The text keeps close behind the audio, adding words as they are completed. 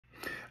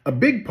A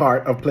big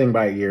part of playing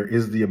by ear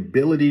is the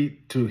ability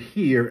to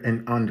hear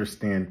and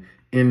understand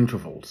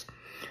intervals.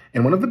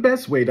 And one of the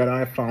best ways that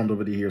I've found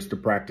over the years to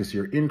practice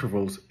your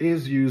intervals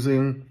is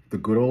using the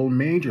good old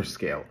major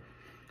scale.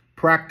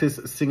 Practice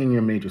singing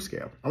your major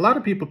scale. A lot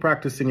of people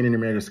practice singing in your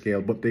major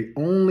scale, but they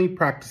only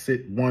practice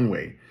it one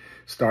way,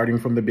 starting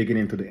from the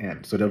beginning to the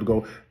end. So they'll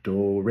go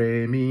do,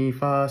 re, mi,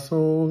 fa,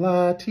 sol,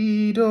 la,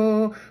 ti,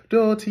 do,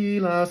 ti,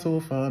 la, sol,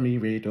 fa, mi,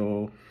 re,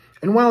 do.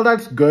 And while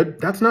that's good,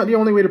 that's not the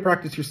only way to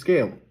practice your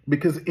scale,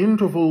 because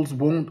intervals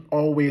won't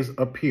always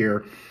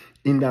appear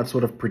in that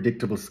sort of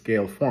predictable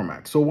scale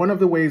format. So one of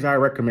the ways I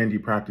recommend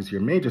you practice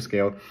your major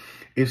scale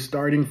is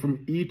starting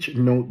from each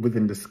note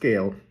within the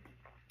scale,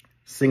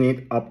 sing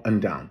it up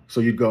and down.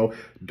 So you'd go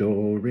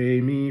do,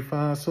 re, mi,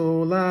 fa,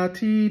 sol, la,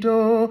 ti,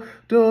 do,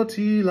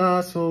 ti,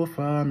 la, sol,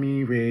 fa,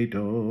 mi, re,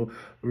 do,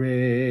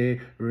 re,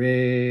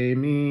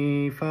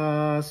 mi,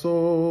 fa,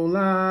 sol,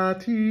 la,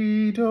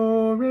 ti,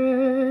 do,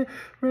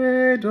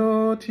 re,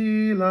 do,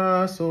 ti,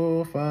 la,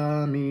 sol,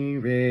 fa, mi,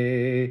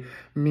 re,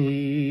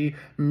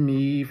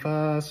 mi,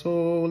 fa,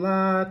 sol,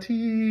 la,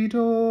 ti,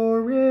 do,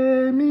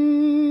 re,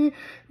 mi,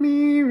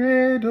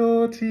 re,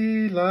 do,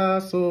 ti, la,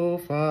 sol,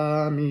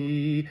 fa,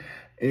 mi.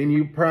 And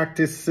you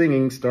practice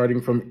singing starting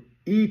from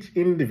each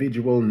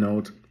individual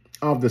note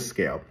of the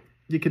scale.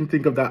 You can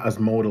think of that as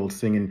modal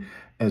singing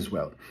as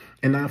well.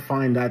 And I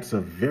find that's a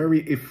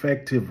very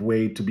effective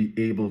way to be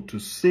able to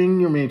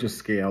sing your major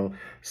scale,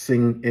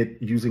 sing it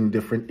using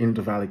different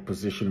intervallic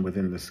position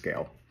within the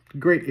scale.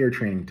 Great ear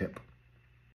training tip.